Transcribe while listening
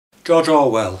George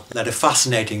Orwell led a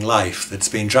fascinating life that's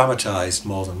been dramatised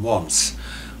more than once.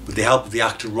 With the help of the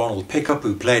actor Ronald Pickup,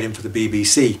 who played him for the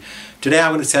BBC, today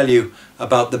I'm going to tell you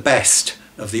about the best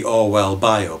of the Orwell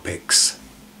biopics.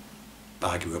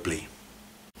 Arguably.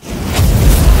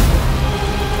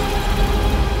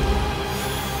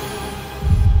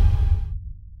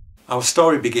 Our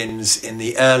story begins in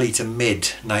the early to mid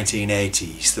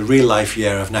 1980s. The real life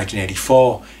year of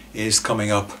 1984 is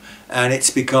coming up and it's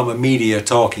become a media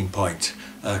talking point,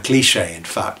 a cliche in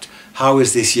fact. How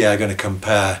is this year going to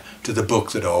compare to the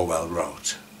book that Orwell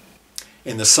wrote?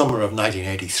 In the summer of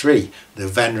 1983, the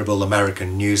venerable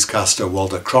American newscaster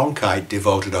Walter Cronkite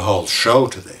devoted a whole show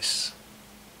to this.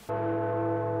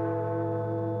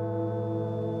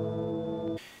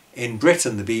 In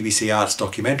Britain, the BBC Arts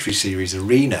documentary series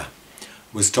Arena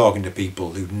was talking to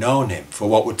people who'd known him for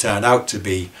what would turn out to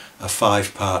be a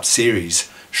 5-part series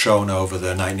shown over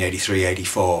the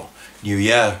 1983-84 New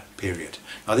Year period.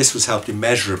 Now this was helped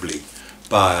immeasurably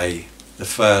by the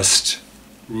first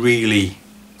really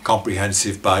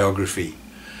comprehensive biography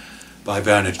by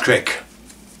Bernard Crick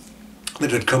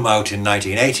that had come out in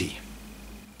 1980.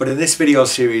 But in this video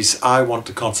series I want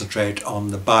to concentrate on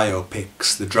the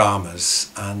biopics, the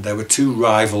dramas, and there were two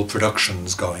rival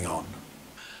productions going on.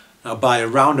 Now by a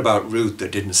roundabout route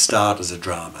that didn't start as a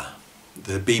drama,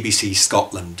 the BBC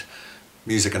Scotland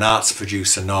music and arts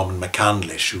producer Norman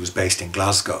McCandlish, who was based in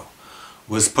Glasgow,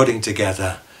 was putting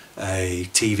together a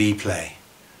TV play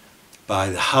by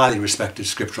the highly respected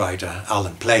scriptwriter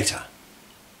Alan Plater.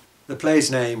 The play's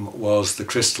name was The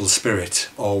Crystal Spirit,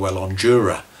 Orwell on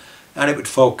Jura, and it would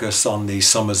focus on the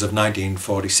summers of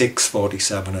 1946,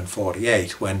 47 and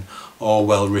 48 when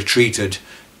Orwell retreated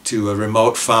to a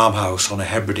remote farmhouse on a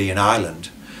Hebridean island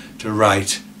to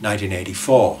write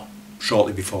 1984,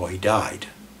 shortly before he died.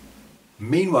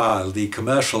 Meanwhile, the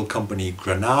commercial company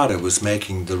Granada was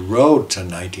making The Road to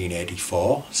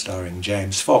 1984, starring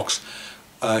James Fox,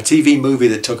 a TV movie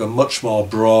that took a much more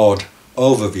broad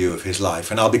overview of his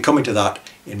life, and I'll be coming to that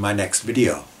in my next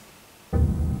video.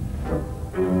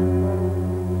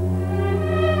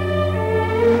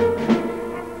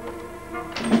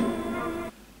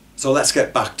 So let's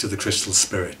get back to The Crystal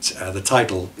Spirit. The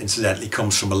title, incidentally,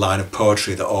 comes from a line of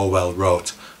poetry that Orwell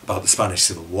wrote about the Spanish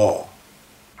Civil War.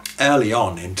 Early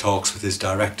on, in talks with his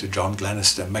director John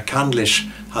Glenister,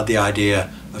 McCandlish had the idea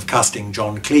of casting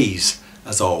John Cleese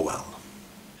as Orwell.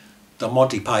 The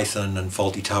Monty Python and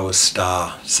Fawlty Towers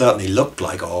star certainly looked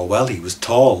like Orwell, he was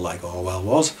tall like Orwell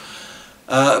was,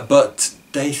 but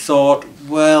they thought,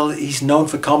 well, he's known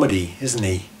for comedy, isn't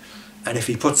he? And if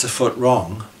he puts a foot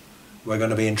wrong, we're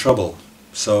going to be in trouble.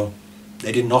 So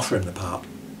they didn't offer him the part.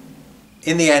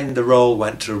 In the end, the role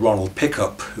went to Ronald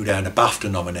Pickup, who'd earned a Bafta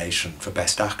nomination for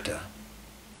Best Actor.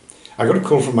 I got a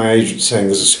call from my agent saying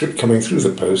there's a script coming through the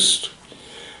post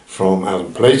from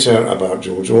Alan Plater about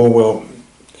George Orwell.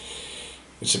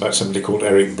 It's about somebody called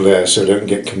Eric Blair, so don't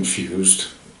get confused,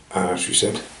 she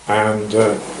said. And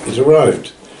it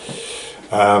arrived.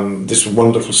 This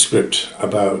wonderful script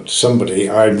about somebody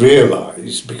I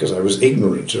realised, because I was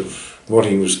ignorant of what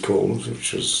he was called,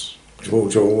 which was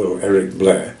George Orwell, Eric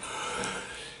Blair,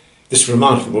 this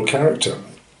remarkable character.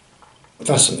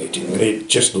 Fascinating. It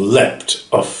just leapt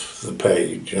off the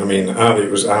page. I mean,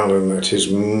 it was Alan at his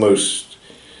most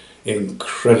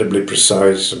incredibly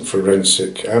precise and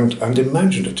forensic and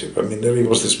imaginative. I mean, there he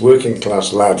was, this working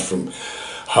class lad from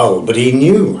Hull, but he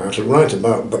knew how to write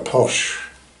about the posh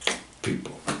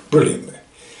people brilliantly.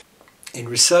 In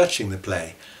researching the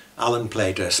play, Alan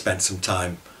Plater spent some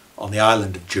time on the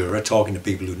island of Jura talking to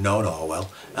people who'd known Orwell,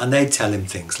 and they'd tell him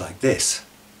things like this.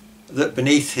 That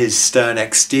beneath his stern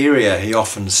exterior he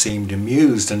often seemed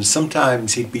amused, and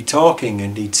sometimes he'd be talking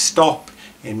and he'd stop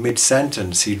in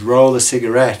mid-sentence, he'd roll a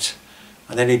cigarette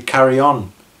and then he'd carry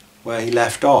on where he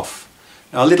left off.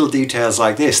 Now little details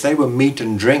like this, they were meat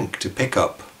and drink to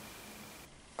Pickup.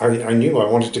 I knew I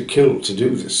wanted to kill to do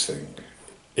this thing.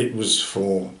 It was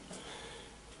for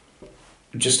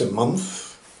just a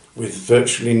month with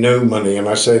virtually no money, and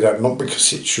I say that not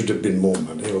because it should have been more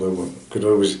money, although one could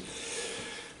always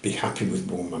be happy with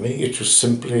more money. It was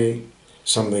simply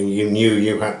something you knew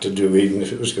you had to do, even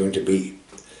if it was going to be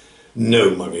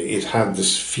no money. It had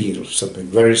this feel of something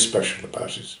very special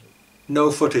about it.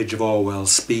 No footage of Orwell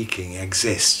speaking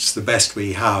exists. The best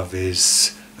we have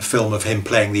is a film of him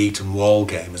playing the Eton Wall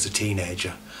game as a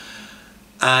teenager.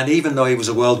 And even though he was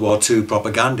a World War II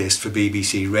propagandist for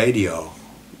BBC Radio,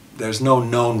 there's no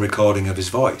known recording of his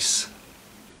voice.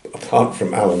 Apart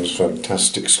from Alan's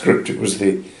fantastic script, it was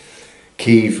the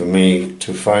key for me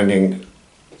to finding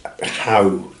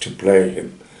how to play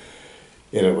him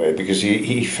in a way, because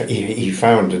he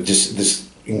found this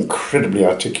incredibly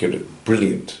articulate,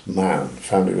 brilliant man,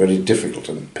 found it very difficult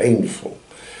and painful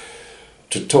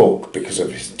to talk because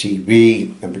of his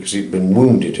TB and because he'd been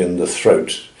wounded in the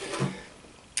throat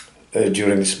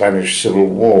during the Spanish Civil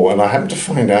War. And I happened to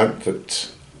find out that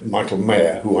Michael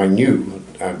Mayer, who I knew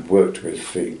and worked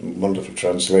with, the wonderful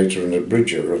translator and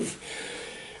abridger of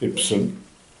Ibsen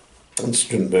and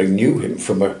Strindberg, knew him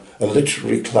from a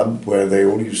literary club where they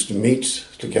all used to meet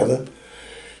together.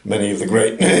 Many of the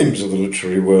great names of the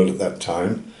literary world at that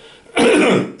time.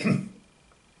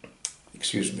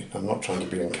 Excuse me, I'm not trying to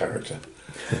be in character.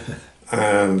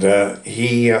 And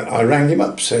I rang him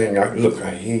up saying, look,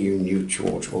 I hear you knew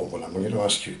George Orwell. I'm going to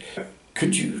ask you,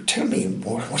 could you tell me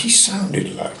what he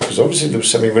sounded like? Because obviously there was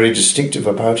something very distinctive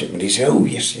about him. And he said, oh,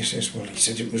 yes. Well, he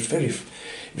said it was very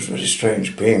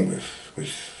strange being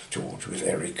with George, with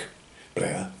Eric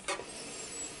Blair.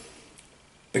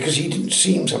 Because he didn't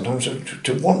seem sometimes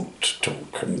to want to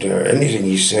talk. And anything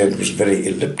he said was very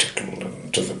elliptical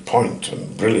and to the point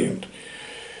and brilliant.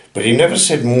 But he never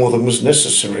said more than was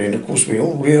necessary, and of course we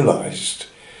all realised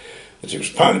that it was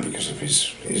partly because of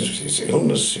his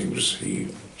illness. He was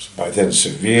by then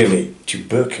severely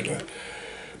tubercular,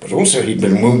 but also he'd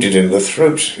been wounded in the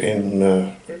throat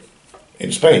in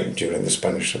Spain during the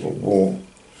Spanish Civil War.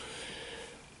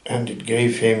 And it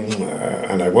gave him,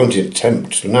 and I won't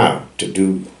attempt now to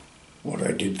do what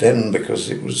I did then, because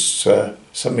it was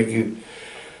something you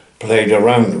played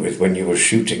around with when you were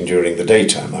shooting during the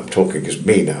daytime. I'm talking as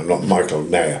me now, not Michael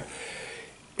Mayer.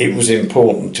 It was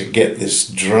important to get this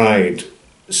dried,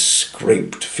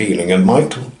 scraped feeling, and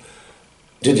Michael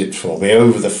did it for me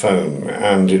over the phone,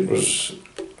 and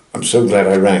I'm so glad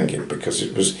I rang him, because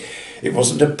it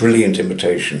wasn't a brilliant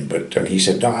imitation, but he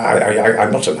said, no,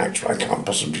 I'm not an actor, I can't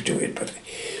possibly do it, but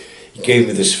he gave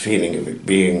me this feeling of it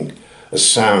being a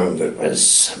sound that was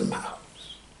somehow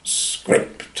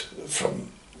scraped from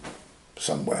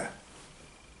somewhere,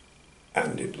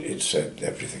 and it said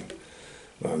everything.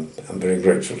 I'm very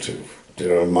grateful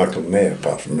to Michael Mayer,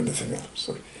 apart from anything else.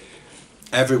 So.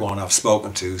 Everyone I've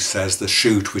spoken to says the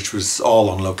shoot, which was all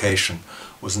on location,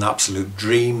 was an absolute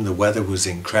dream. The weather was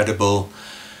incredible.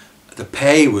 The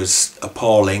pay was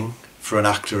appalling for an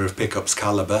actor of Pickup's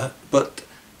calibre, but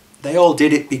they all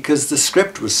did it because the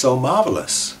script was so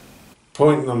marvellous.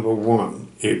 Point number one,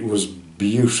 it was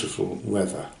beautiful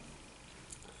weather.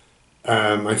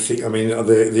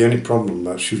 The only problem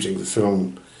about shooting the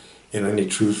film in any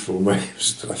truthful way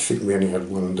was that I think we only had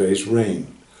one day's rain.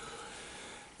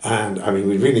 And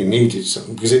we really needed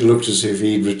something, because it looked as if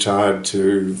he'd retired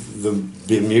to the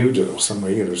Bermuda or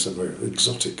somewhere, somewhere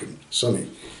exotic and sunny.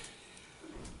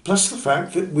 Plus the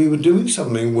fact that we were doing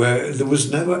something where there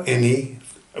was never any,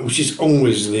 which is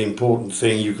always the important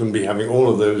thing, you can be having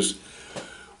all of those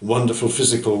wonderful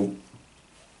physical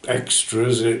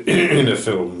extras in a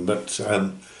film, but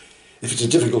if it's a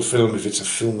difficult film, if it's a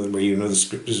film where the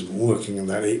script isn't working and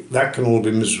that can all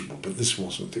be miserable, but this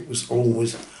wasn't. It was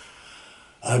always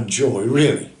a joy,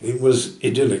 really. It was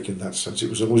idyllic in that sense. It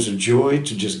was always a joy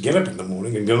to just get up in the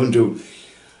morning and go and do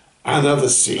another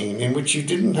scene in which you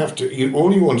didn't have to,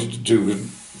 all you wanted to do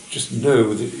was just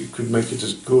know that you could make it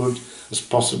as good as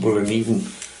possible and even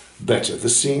better. The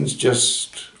scenes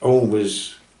just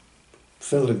always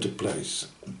fell into place.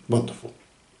 Wonderful.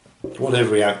 What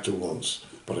every actor wants,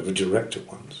 what every director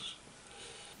wants.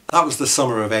 That was the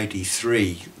summer of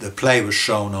 '83. The play was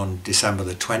shown on December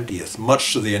the 20th,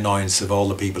 much to the annoyance of all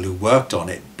the people who worked on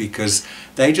it, because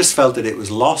they just felt that it was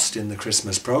lost in the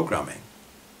Christmas programming.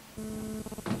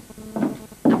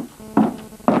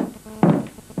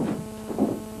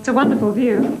 It's a wonderful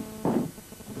view.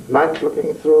 Like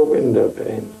looking through a window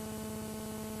pane.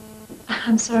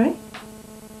 I'm sorry?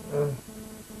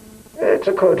 It's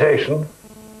a quotation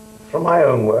from my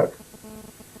own work.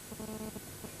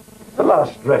 The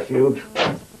last refuge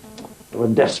of a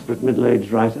desperate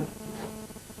middle-aged writer.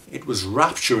 It was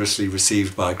rapturously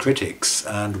received by critics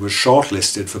and was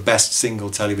shortlisted for Best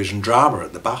Single Television Drama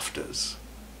at the Baftas.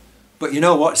 But you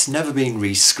know what? It's never been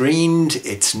rescreened,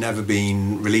 it's never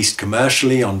been released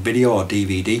commercially on video or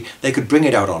DVD. They could bring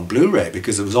it out on Blu-ray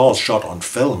because it was all shot on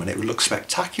film and it would look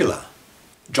spectacular.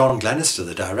 John Glenister,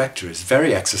 the director, is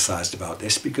very exercised about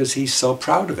this because he's so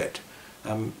proud of it.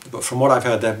 But from what I've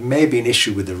heard, there may be an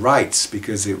issue with the rights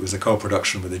because it was a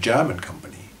co-production with a German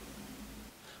company.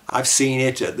 I've seen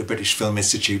it at the British Film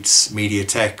Institute's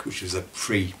Mediatheque, which is a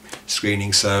free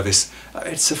screening service.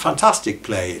 It's a fantastic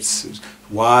play. It's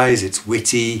wise, it's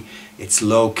witty, it's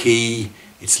low-key,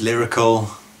 it's lyrical.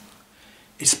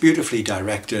 It's beautifully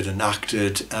directed and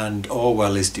acted, and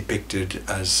Orwell is depicted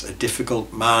as a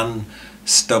difficult man,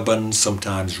 stubborn,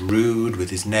 sometimes rude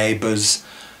with his neighbours.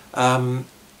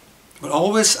 But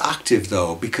always active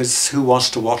though, because who wants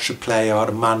to watch a play about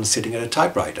a man sitting at a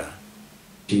typewriter?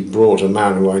 He brought a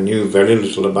man who I knew very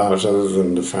little about other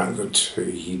than the fact that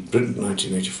he'd written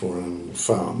 1984 Animal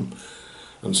Farm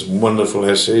and some wonderful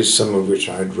essays, some of which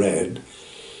I'd read.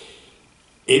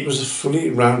 It was a fully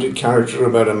rounded character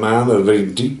about a man, a very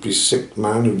deeply sick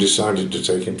man who decided to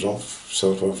take himself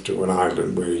off to an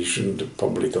island where he shouldn't have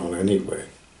probably gone anyway,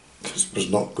 because it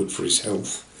was not good for his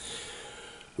health,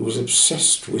 who was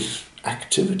obsessed with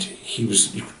activity. You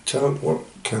could tell what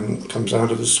comes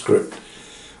out of the script.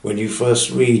 When you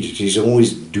first read it, he's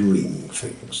always doing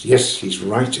things. Yes, he's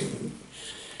writing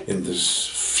in this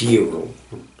feral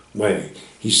way.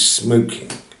 He's smoking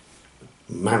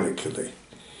manically.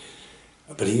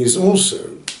 But he is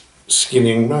also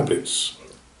skinning rabbits.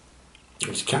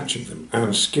 He's catching them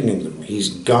and skinning them. He's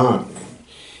gardening.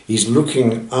 He's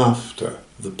looking after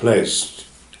the place.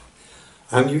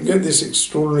 And you get this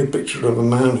extraordinary picture of a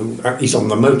man who, he's on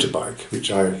the motorbike,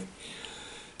 which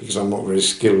because I'm not very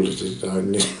skilled at it,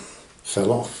 I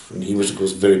fell off. And he was, of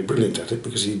course, very brilliant at it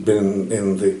because he'd been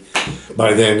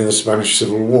by then in the Spanish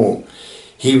Civil War.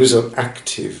 He was an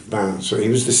active man, so he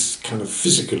was this kind of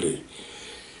physically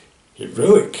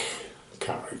heroic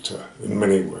character in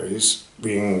many ways,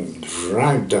 being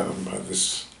dragged down by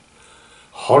this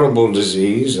horrible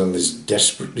disease and this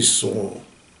desperately sore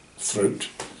throat,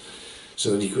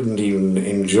 so that he couldn't even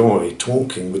enjoy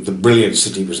talking with the brilliance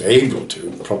that he was able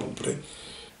to, probably.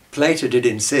 Plater did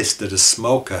insist that a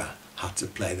smoker had to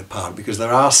play the part, because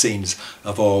there are scenes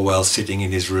of Orwell sitting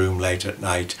in his room late at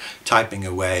night, typing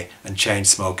away and chain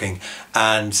smoking,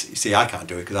 and you see, I can't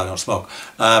do it because I don't smoke.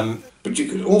 But you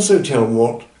could also tell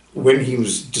when he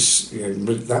was just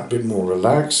that bit more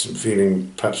relaxed and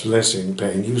feeling perhaps less in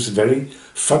pain, he was a very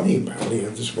funny man. He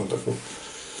had this wonderful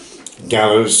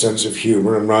gallows sense of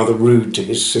humour and rather rude to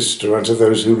his sister and to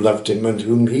those who loved him and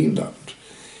whom he loved.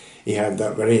 He had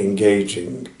that very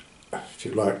engaging, if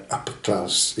you like,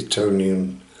 upper-class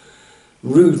Etonian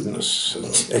rudeness and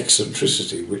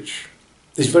eccentricity, which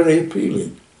is very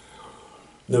appealing.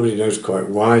 Nobody knows quite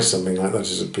why something like that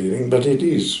is appealing, but it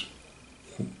is.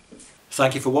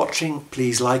 Thank you for watching.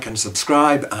 Please like and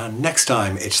subscribe, and next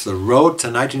time it's The Road to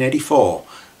 1984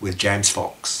 with James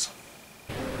Fox.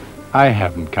 I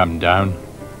haven't come down.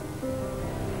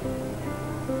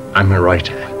 I'm a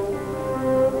writer.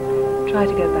 Try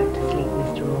to go back to sleep,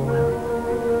 Mr. Orwell.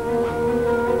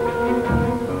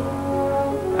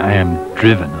 I am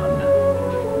driven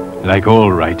on, like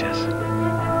all writers,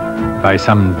 by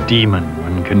some demon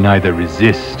one can neither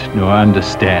resist nor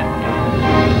understand.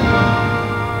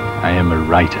 I am a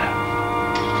writer.